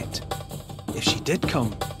to get. If she did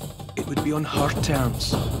come, it would be on her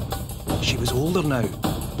terms. She was older now,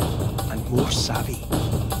 and more savvy.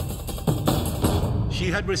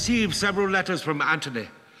 She had received several letters from Antony.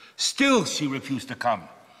 Still she refused to come.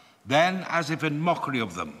 Then, as if in mockery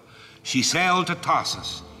of them, she sailed to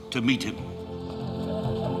Tarsus to meet him.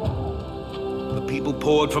 The people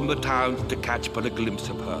poured from the towns to catch but a glimpse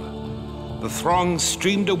of her. The throng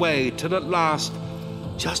streamed away till at last,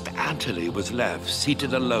 just Antony was left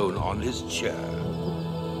seated alone on his chair.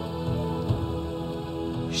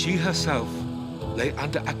 She herself lay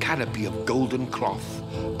under a canopy of golden cloth,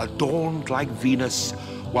 adorned like Venus,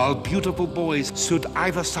 while beautiful boys stood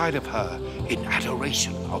either side of her in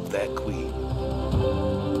adoration of their queen.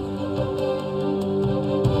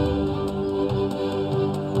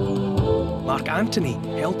 Mark Antony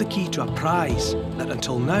held the key to a prize that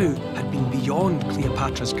until now had been beyond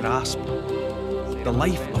Cleopatra's grasp, the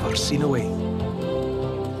life of Arsinoe.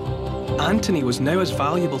 Antony was now as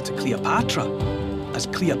valuable to Cleopatra as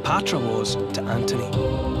Cleopatra was to Antony.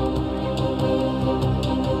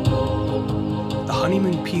 The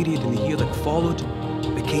honeymoon period in the year that followed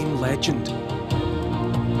became legend.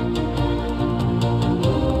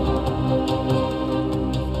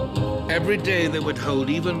 Every day they would hold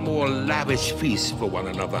even more lavish feasts for one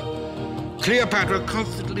another. Cleopatra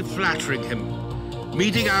constantly flattering him,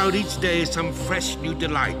 meting out each day some fresh new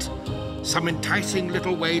delight, some enticing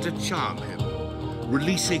little way to charm him,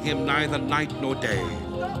 releasing him neither night nor day.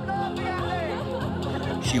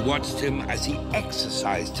 She watched him as he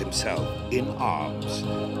exercised himself in arms.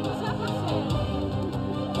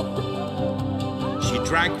 She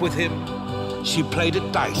drank with him, she played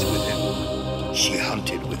at dice with him, she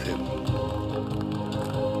hunted with him.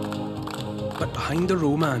 But behind the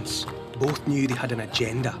romance, both knew they had an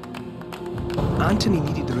agenda. Antony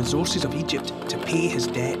needed the resources of Egypt to pay his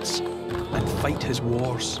debts and fight his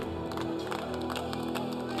wars.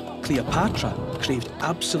 Cleopatra craved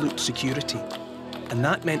absolute security, and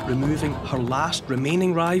that meant removing her last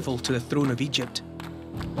remaining rival to the throne of Egypt,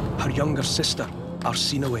 her younger sister,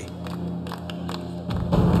 Arsinoe.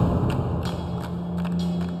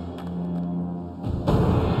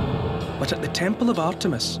 But at the Temple of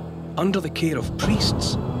Artemis, under the care of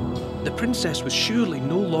priests, the princess was surely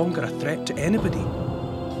no longer a threat to anybody,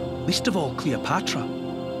 least of all Cleopatra.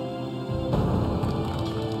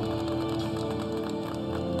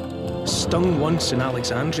 Stung once in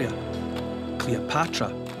Alexandria,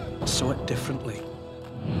 Cleopatra saw it differently.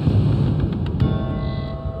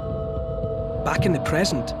 Back in the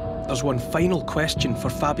present, there's one final question for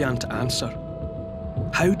Fabian to answer.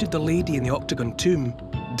 How did the lady in the octagon tomb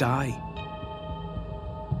die?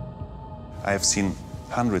 I have seen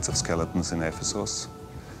hundreds of skeletons in Ephesus,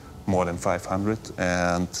 more than 500,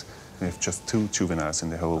 and we have just 2 juveniles in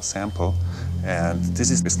the whole sample. And this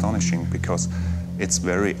is astonishing because it's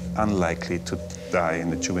very unlikely to die in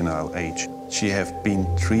the juvenile age. She has been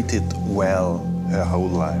treated well her whole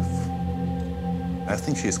life. I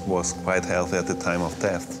think she was quite healthy at the time of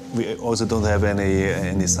death. We also don't have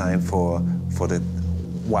any sign for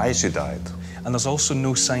why she died. And there's also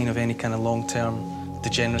no sign of any kind of long-term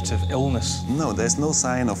degenerative illness. No, there's no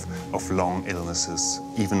sign of long illnesses,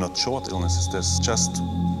 even not short illnesses. There's just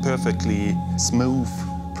perfectly smooth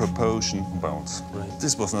proportion bones. Right.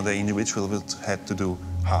 This was not an individual that had to do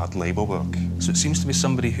hard labor work. So it seems to be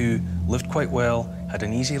somebody who lived quite well, had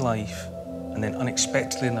an easy life, and then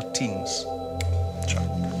unexpectedly in their teens,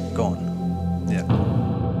 gone. Yeah.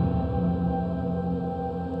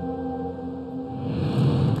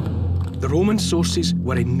 The Roman sources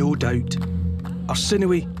were in no doubt.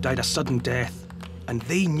 Arsinoe died a sudden death, and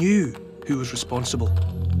they knew who was responsible.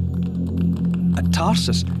 At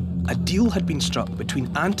Tarsus, a deal had been struck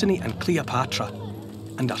between Antony and Cleopatra,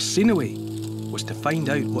 and Arsinoe was to find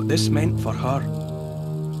out what this meant for her.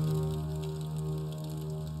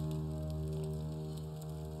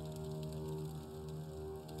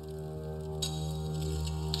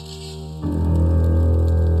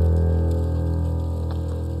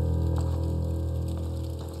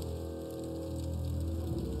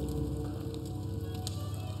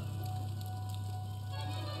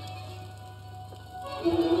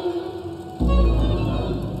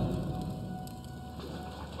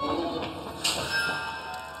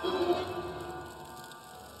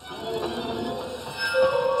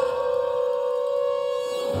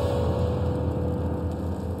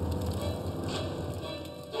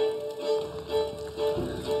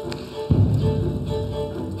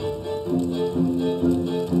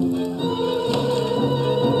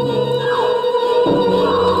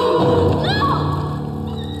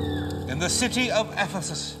 City of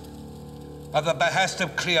Ephesus, at the behest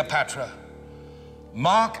of Cleopatra,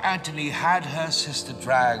 Mark Antony had her sister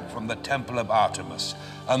dragged from the temple of Artemis,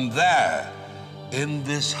 and there, in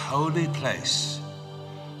this holy place,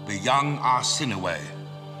 the young Arsinoe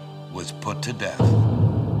was put to death.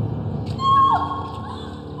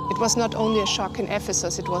 It was not only a shock in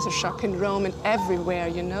Ephesus, it was a shock in Rome and everywhere,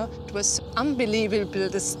 you know. It was unbelievable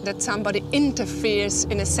that somebody interferes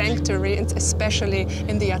in a sanctuary, and especially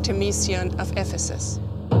in the Artemision of Ephesus.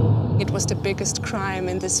 It was the biggest crime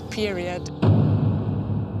in this period.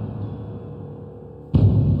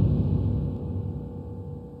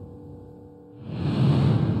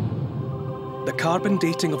 The carbon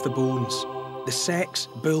dating of the bones, the sex,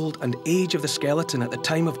 build and age of the skeleton at the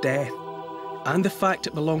time of death, and the fact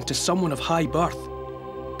it belonged to someone of high birth,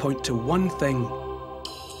 point to one thing.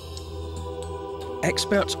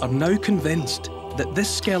 Experts are now convinced that this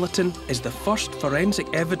skeleton is the first forensic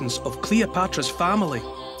evidence of Cleopatra's family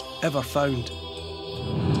ever found.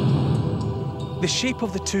 The shape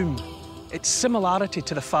of the tomb, its similarity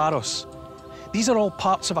to the Pharos, these are all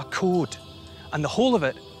parts of a code, and the whole of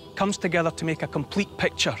it comes together to make a complete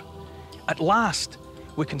picture. At last,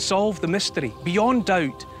 we can solve the mystery, beyond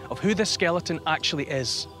doubt, of who this skeleton actually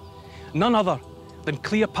is. None other than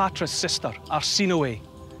Cleopatra's sister, Arsinoe,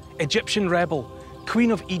 Egyptian rebel,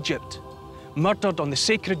 Queen of Egypt, murdered on the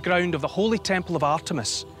sacred ground of the Holy Temple of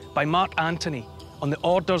Artemis by Mark Antony on the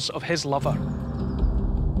orders of his lover.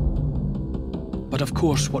 But of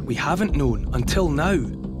course, what we haven't known until now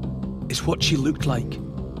is what she looked like.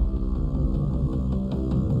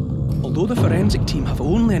 Although the forensic team have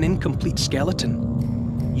only an incomplete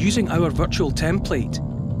skeleton, using our virtual template,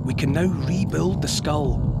 we can now rebuild the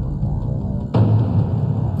skull.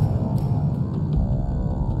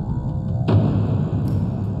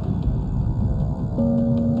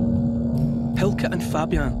 Hilke and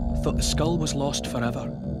Fabian thought the skull was lost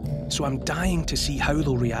forever, so I'm dying to see how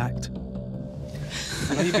they'll react.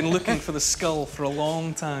 I know you've been looking for the skull for a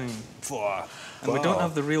long time. And we don't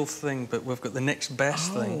have the real thing, but we've got the next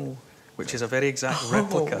best thing, which is a very exact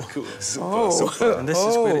replica. Cool. Super. And this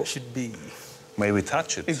is where it should be. May we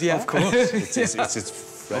touch it? Yeah, of course. It's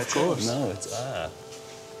of course. No, it's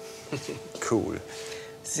cool.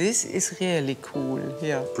 This is really cool,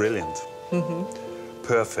 yeah. Brilliant.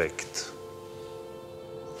 Perfect.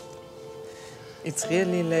 It's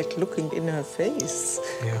really like looking in her face.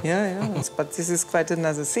 Yeah. But this is quite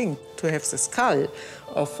another thing, to have the skull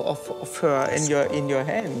of her in your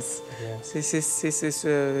hands. Yeah. This is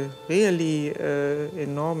a really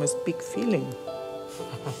enormous, big feeling.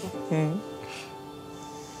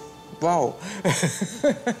 Wow.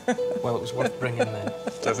 Well, it was worth bringing then.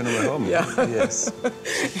 Definitely home. Yeah. Yes.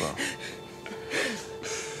 Super.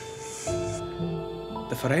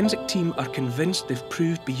 The forensic team are convinced they've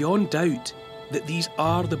proved beyond doubt that these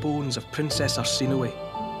are the bones of Princess Arsinoe.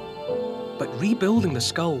 But rebuilding the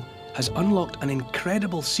skull has unlocked an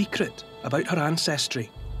incredible secret about her ancestry.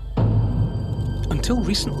 Until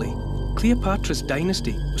recently, Cleopatra's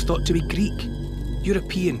dynasty was thought to be Greek,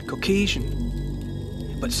 European, Caucasian.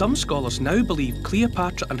 But some scholars now believe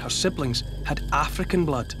Cleopatra and her siblings had African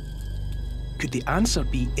blood. Could the answer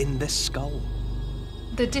be in this skull?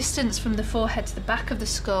 The distance from the forehead to the back of the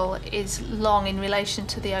skull is long in relation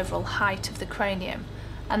to the overall height of the cranium,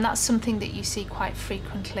 and that's something that you see quite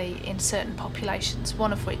frequently in certain populations,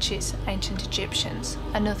 one of which is ancient Egyptians.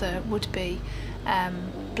 Another would be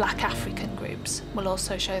black African groups, will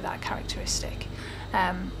also show that characteristic.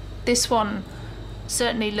 This one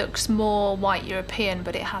certainly looks more white European,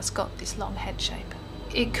 but it has got this long head shape.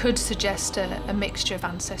 It could suggest a mixture of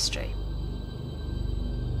ancestry.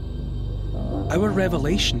 Our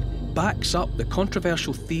revelation backs up the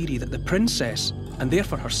controversial theory that the princess, and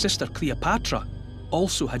therefore her sister Cleopatra,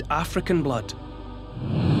 also had African blood.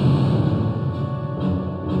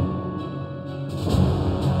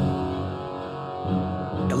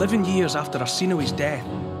 "11 years after Arsinoe's death,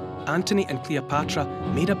 Antony and Cleopatra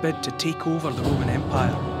made a bid to take over the Roman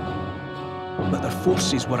Empire, but their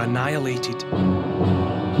forces were annihilated.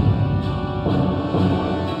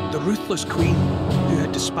 The ruthless queen, who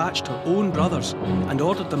had dispatched her own brothers and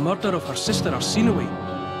ordered the murder of her sister Arsinoe,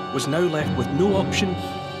 was now left with no option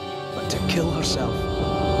but to kill herself.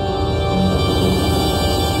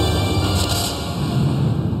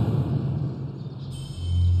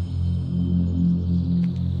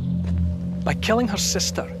 By killing her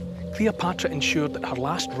sister, Cleopatra ensured that her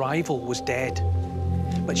last rival was dead.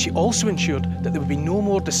 But she also ensured that there would be no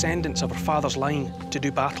more descendants of her father's line to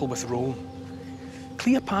do battle with Rome.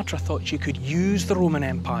 Cleopatra thought she could use the Roman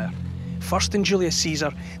Empire, first in Julius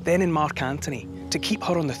Caesar, then in Mark Antony, to keep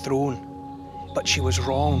her on the throne. But she was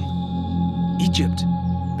wrong. Egypt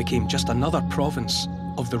became just another province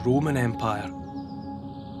of the Roman Empire.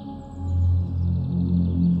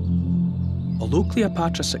 Although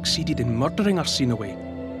Cleopatra succeeded in murdering Arsinoe,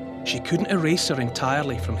 she couldn't erase her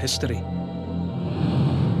entirely from history.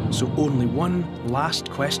 So only one last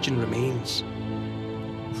question remains.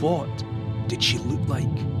 What did she look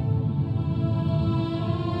like?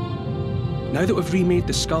 Now that we've remade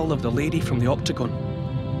the skull of the lady from the octagon,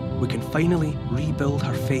 we can finally rebuild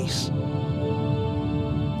her face.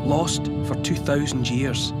 Lost for 2,000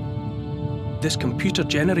 years, this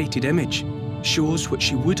computer-generated image shows what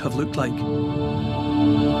she would have looked like.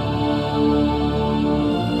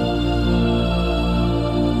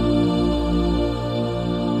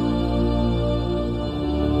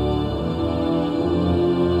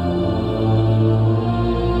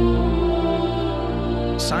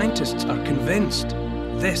 Scientists are convinced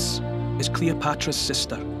this is Cleopatra's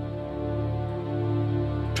sister,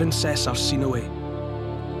 Princess Arsinoe.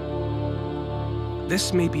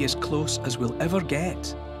 This may be as close as we'll ever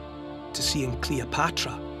get to seeing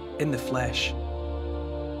Cleopatra in the flesh.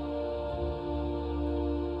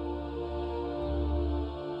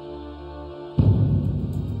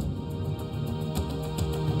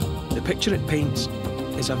 The picture it paints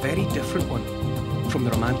is a very different one from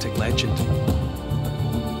the romantic legend.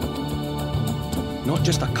 Not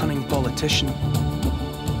just a cunning politician,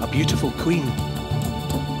 a beautiful queen,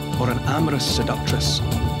 or an amorous seductress.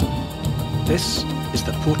 This is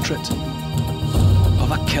the portrait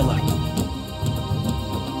of a killer.